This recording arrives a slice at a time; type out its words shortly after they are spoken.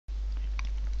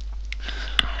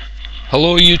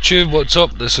Hello YouTube, what's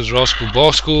up? This is Roscoe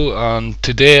Bosco and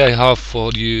today I have for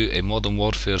you a Modern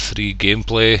Warfare 3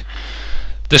 gameplay.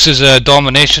 This is a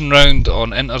domination round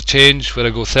on interchange where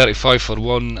I go 35 for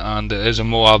 1 and it is a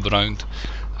MOAB round.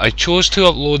 I chose to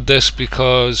upload this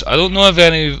because I don't know if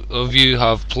any of you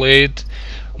have played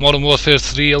Modern Warfare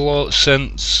 3 a lot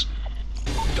since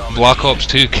Black Ops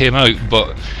 2 came out,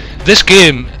 but this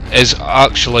game is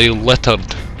actually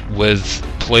littered with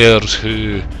players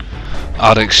who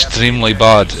are extremely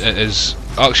bad. It is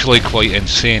actually quite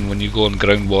insane when you go on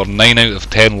ground war. 9 out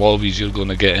of 10 lobbies you're going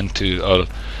to get into are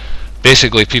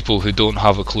basically people who don't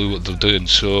have a clue what they're doing.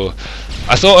 So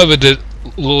I thought I would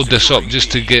load this up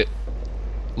just to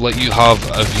let you have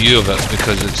a view of it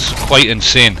because it's quite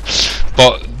insane.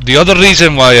 But the other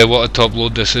reason why I wanted to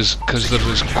upload this is because there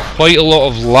was quite a lot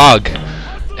of lag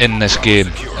in this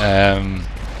game.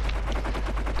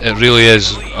 It really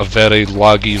is a very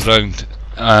laggy round.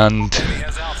 And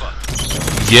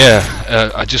yeah,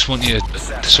 I just want you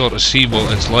to sort of see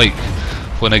what it's like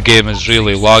when a game is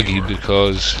really laggy,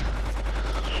 because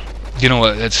you know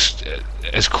it's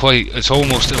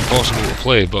almost impossible to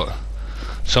play, but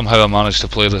somehow I managed to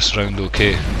play this round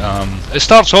okay. It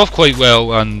starts off quite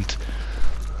well and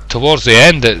towards the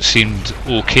end it seemed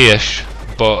okay-ish,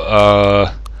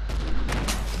 but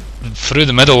through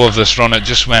the middle of this run it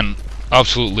just went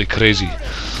absolutely crazy.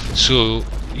 So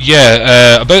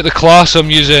yeah, about the class I'm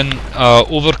using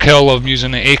Overkill. I'm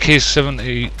using an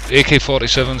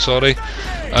AK-47 sorry,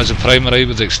 as a primary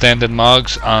with extended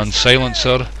mags and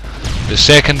silencer. The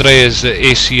secondary is the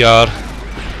ACR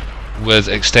with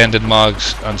extended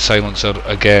mags and silencer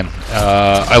again.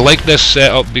 I like this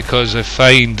setup because I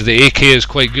find the AK is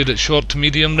quite good at short to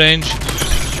medium range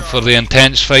for the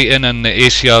intense fighting, and the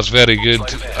ACR is very good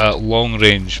at long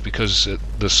range because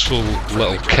there's so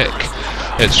little kick.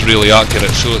 It's really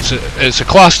accurate, so it's a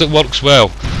class that works well.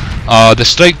 The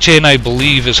strike chain I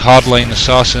believe is hardline,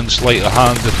 assassin, sleight of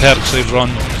hand. The perks I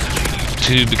run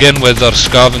to begin with are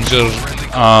scavenger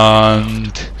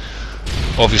and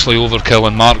obviously overkill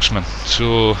and marksman.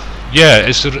 So yeah,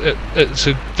 it's a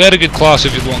very good class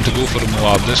if you're wanting to go for a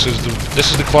MOAB. This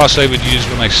is the class I would use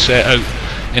when I set out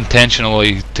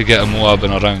intentionally to get a MOAB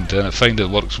in a round, and I find it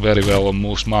works very well on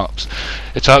most maps.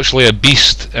 It's actually a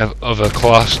beast of a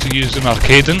class to use in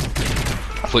arcading,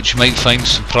 which you might find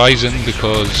surprising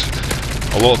because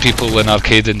a lot of people in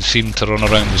arcading seem to run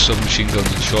around with submachine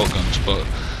guns and shotguns, but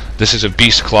this is a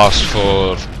beast class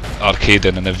for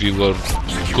arcading, and if you were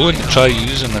going to try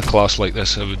using a class like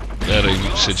this, I would very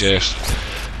much suggest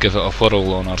give it a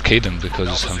whirl on arcading,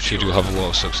 because I'm sure you'll have a lot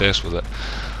of success with it.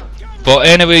 But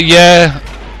anyway, yeah,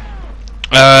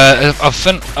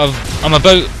 I'm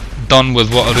about done with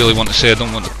what I really want to say. I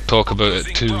don't want to talk about it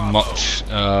too much.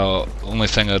 Only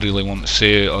thing I really want to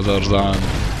say, other than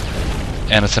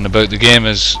anything about the game,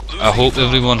 is I hope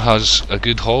everyone has a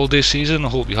good holiday season. I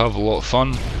hope you have a lot of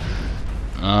fun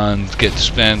and get to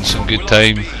spend some good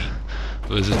time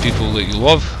with the people that you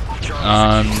love.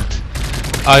 And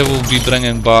I will be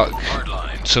bringing back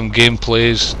some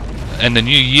gameplays in the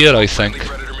new year, I think,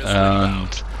 and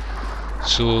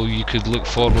so you could look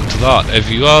forward to that. If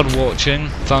you are watching,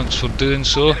 thanks for doing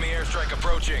so,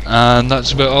 and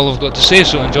that's about all I've got to say,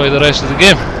 so enjoy the rest of the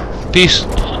game. Peace.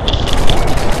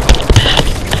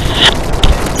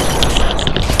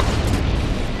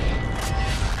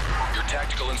 Your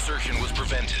tactical insertion was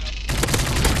prevented.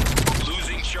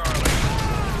 Losing Charlie.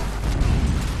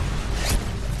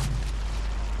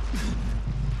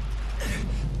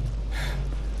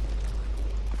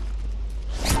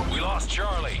 We lost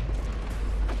Charlie.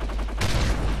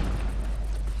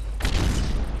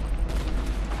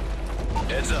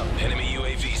 Heads up, enemy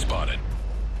UAV spotted.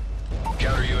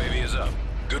 Counter UAV is up.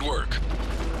 Good work.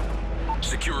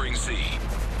 Securing C.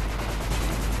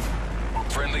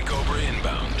 Friendly Cobra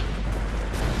inbound.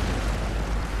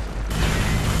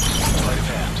 Sleight of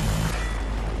hand.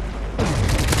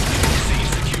 C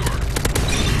secure.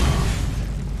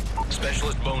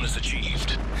 Specialist bonus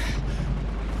achieved.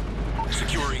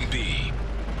 Securing B.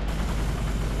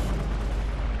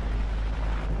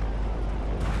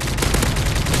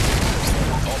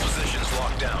 All positions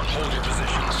locked down. Hold your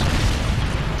positions.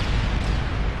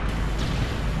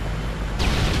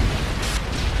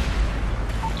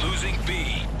 Losing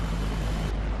B.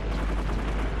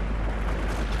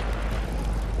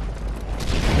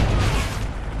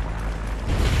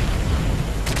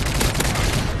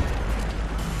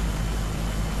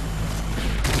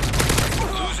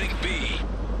 Losing B.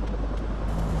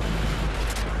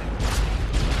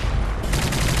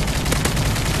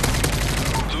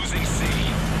 Losing C.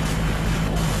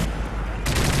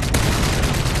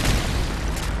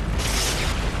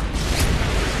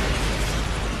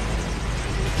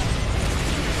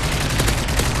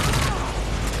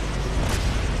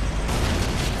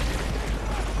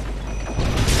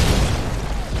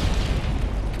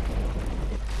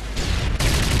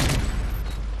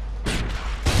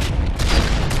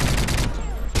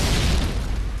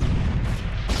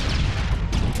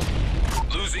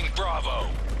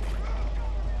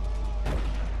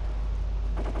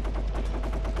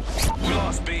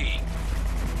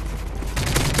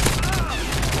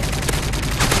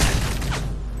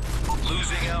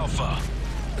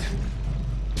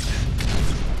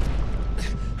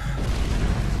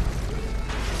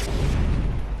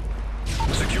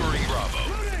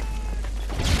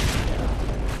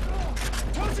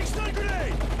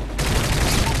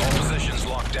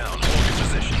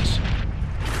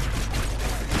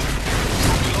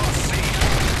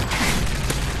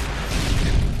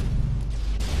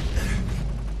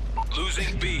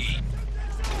 C.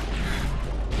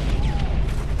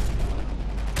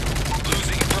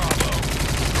 Losing Bravo.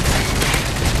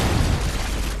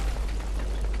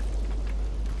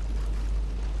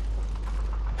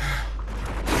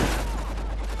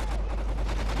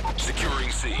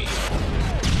 Securing C.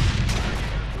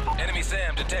 Enemy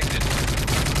SAM detected.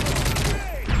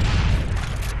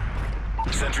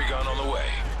 Sentry gun on the way.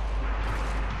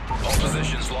 All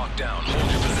positions locked down.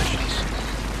 Hold your positions.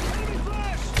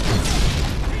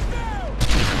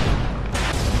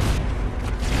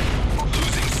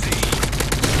 Losing C.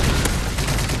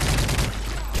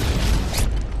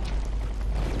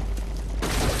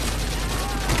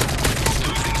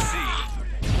 Losing C.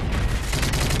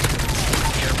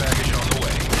 Care package on the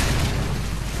way.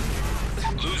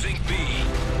 Losing B.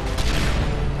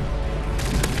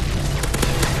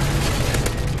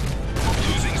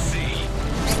 Losing C.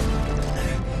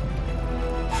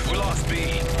 We lost B.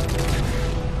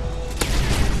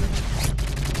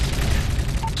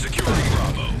 Securing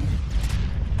Bravo.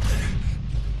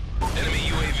 Enemy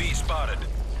UAV spotted.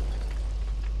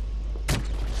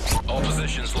 All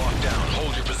positions locked down.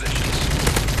 Hold your positions.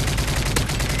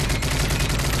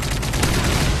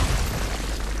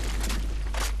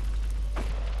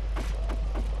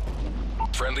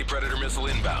 Friendly Predator missile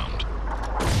inbound.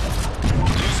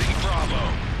 Losing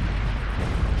Bravo.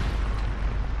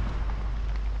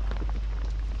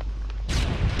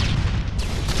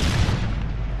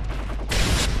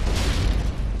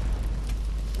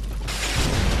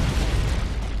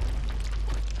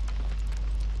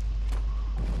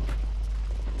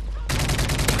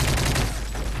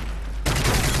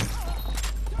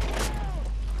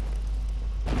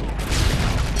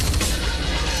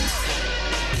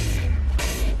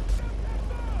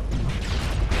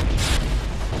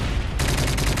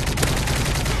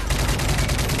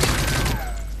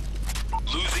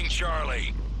 Losing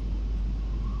Charlie.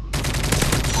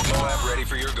 MOAB ready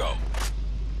for your go.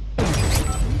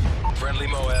 Friendly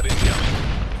MOAB incoming.